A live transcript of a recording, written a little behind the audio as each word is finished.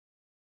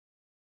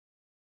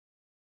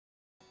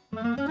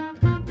One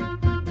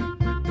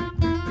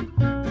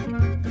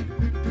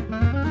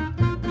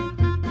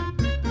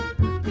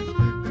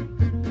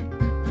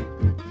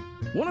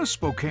of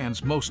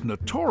Spokane's most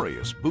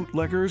notorious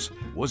bootleggers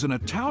was an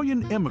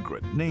Italian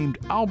immigrant named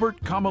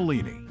Albert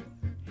Commellini.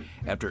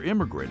 After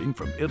immigrating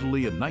from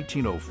Italy in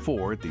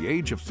 1904 at the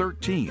age of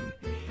 13,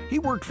 he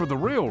worked for the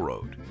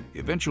railroad,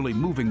 eventually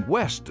moving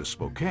west to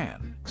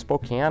Spokane.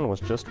 Spokane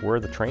was just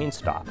where the train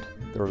stopped.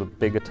 There was a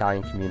big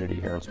Italian community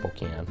here in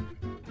Spokane.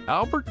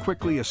 Albert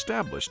quickly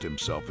established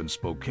himself in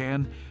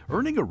Spokane,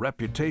 earning a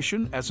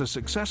reputation as a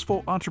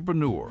successful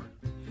entrepreneur.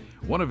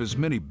 One of his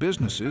many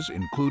businesses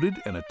included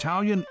an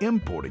Italian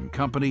importing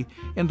company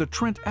in the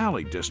Trent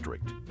Alley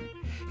district.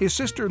 His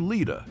sister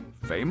Lita,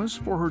 famous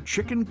for her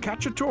chicken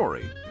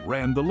cacciatore,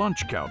 ran the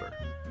lunch counter.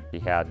 He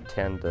had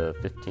 10 to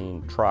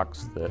 15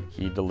 trucks that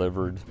he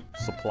delivered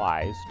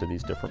supplies to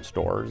these different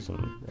stores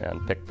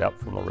and picked up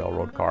from the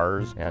railroad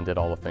cars and did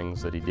all the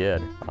things that he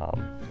did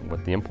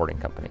with the importing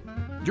company.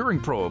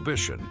 During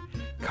Prohibition,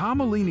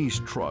 Commellini's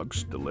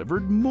trucks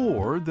delivered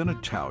more than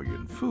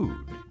Italian food.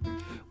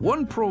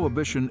 One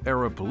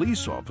Prohibition-era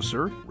police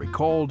officer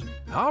recalled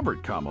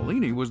Albert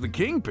Commellini was the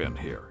kingpin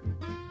here.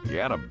 He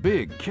had a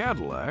big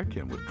Cadillac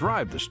and would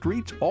drive the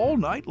streets all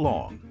night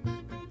long.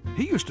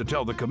 He used to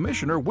tell the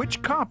commissioner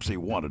which cops he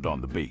wanted on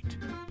the beat.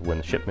 When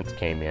the shipments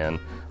came in,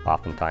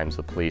 oftentimes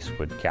the police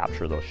would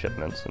capture those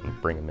shipments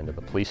and bring them into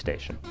the police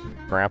station.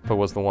 Grandpa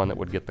was the one that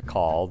would get the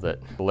call that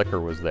the liquor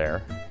was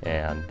there,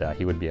 and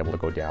he would be able to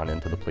go down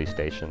into the police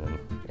station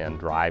and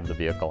drive the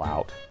vehicle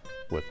out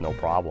with no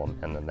problem,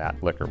 and then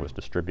that liquor was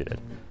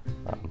distributed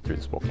through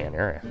the Spokane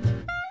area.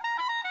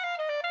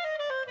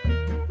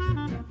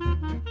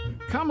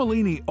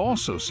 Commellini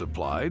also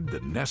supplied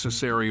the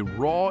necessary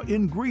raw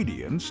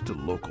ingredients to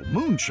local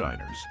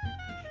moonshiners.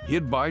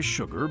 He'd buy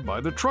sugar by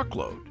the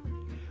truckload.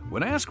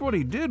 When asked what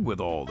he did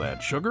with all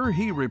that sugar,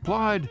 he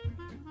replied,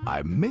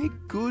 "I make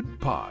good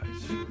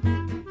pies."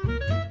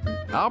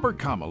 Albert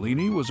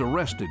Commellini was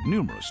arrested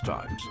numerous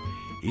times,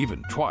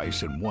 even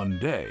twice in one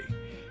day,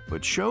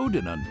 but showed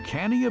an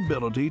uncanny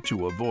ability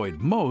to avoid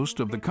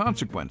most of the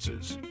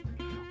consequences.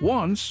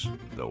 Once,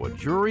 though a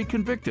jury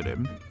convicted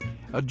him,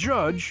 a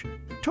judge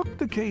took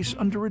the case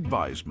under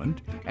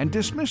advisement and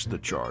dismissed the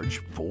charge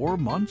 4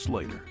 months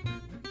later.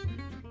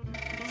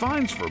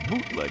 Fines for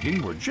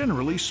bootlegging were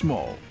generally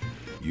small,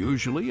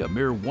 usually a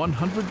mere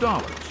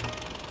 $100,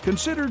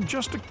 considered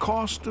just a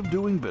cost of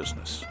doing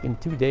business. In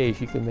 2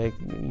 days, you can make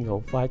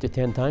 5 to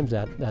 10 times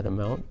that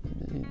amount.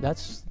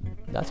 That's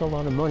a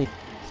lot of money.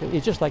 So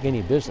it's just like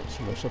any business,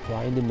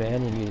 supply and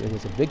demand, and it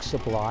was a big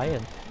supply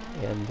and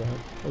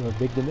a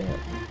big demand.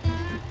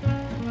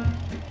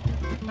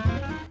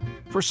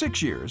 For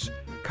 6 years,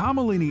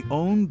 Commellini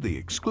owned the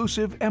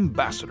exclusive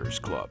Ambassadors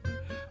Club,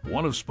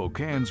 one of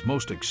Spokane's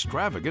most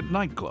extravagant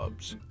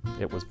nightclubs.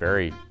 It was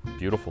very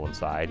beautiful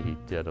inside. He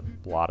did a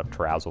lot of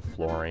terrazzo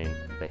flooring.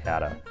 They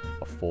had a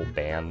full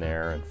band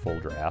there in full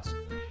dress.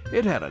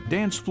 It had a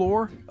dance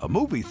floor, a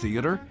movie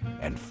theater,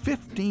 and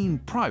 15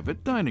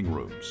 private dining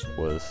rooms.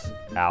 It was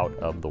out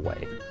of the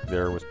way.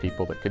 There was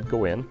people that could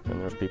go in, and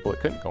there was people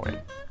that couldn't go in.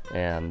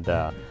 And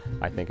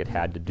I think it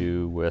had to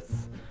do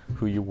with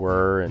who you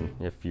were and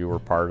if you were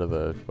part of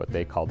what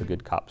they called the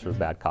good cops or the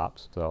bad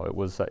cops. So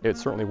it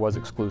certainly was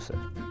exclusive.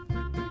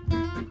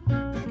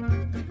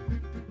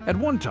 At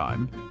one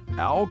time,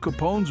 Al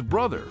Capone's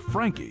brother,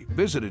 Frankie,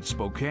 visited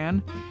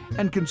Spokane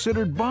and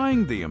considered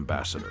buying the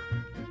Ambassador.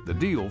 The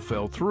deal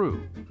fell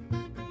through.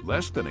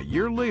 Less than a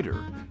year later,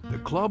 the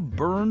club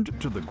burned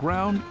to the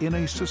ground in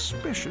a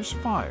suspicious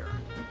fire.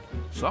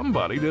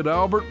 Somebody did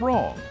Albert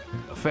wrong,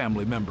 a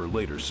family member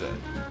later said.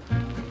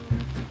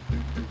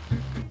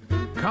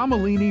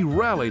 Commellini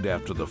rallied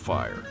after the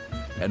fire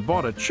and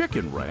bought a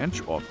chicken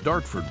ranch off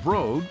Dartford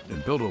Road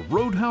and built a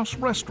roadhouse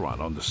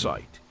restaurant on the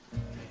site.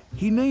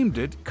 He named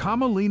it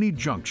Commellini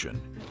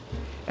Junction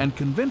and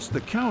convinced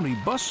the county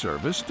bus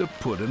service to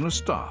put in a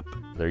stop.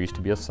 There used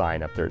to be a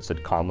sign up there that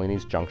said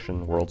Commellini's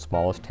Junction, world's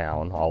smallest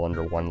town, all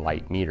under one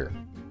light meter.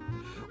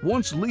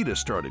 Once Lita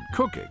started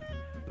cooking,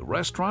 the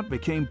restaurant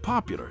became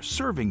popular,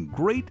 serving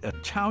great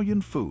Italian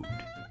food.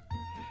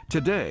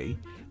 Today,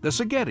 the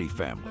Seghetti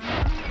family,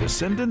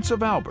 descendants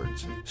of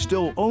Alberts,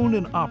 still own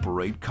and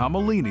operate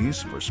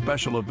Commellini's for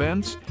special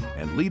events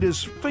and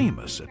Lita's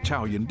famous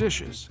Italian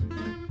dishes.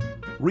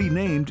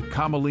 Renamed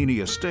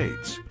Commellini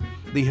Estates,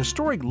 the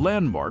historic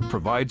landmark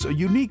provides a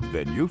unique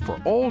venue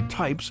for all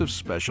types of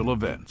special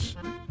events.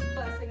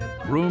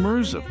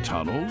 Rumors of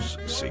tunnels,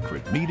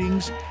 secret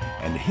meetings,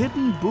 and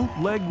hidden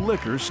bootleg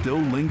liquor still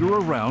linger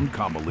around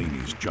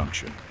Commellini's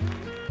Junction.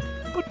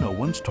 But no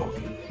one's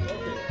talking.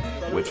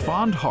 With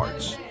fond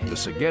hearts, the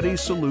Seghettis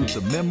salute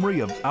the memory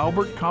of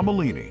Albert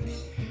Commellini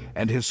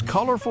and his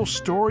colorful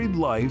storied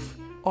life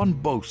on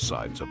both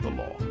sides of the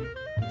law.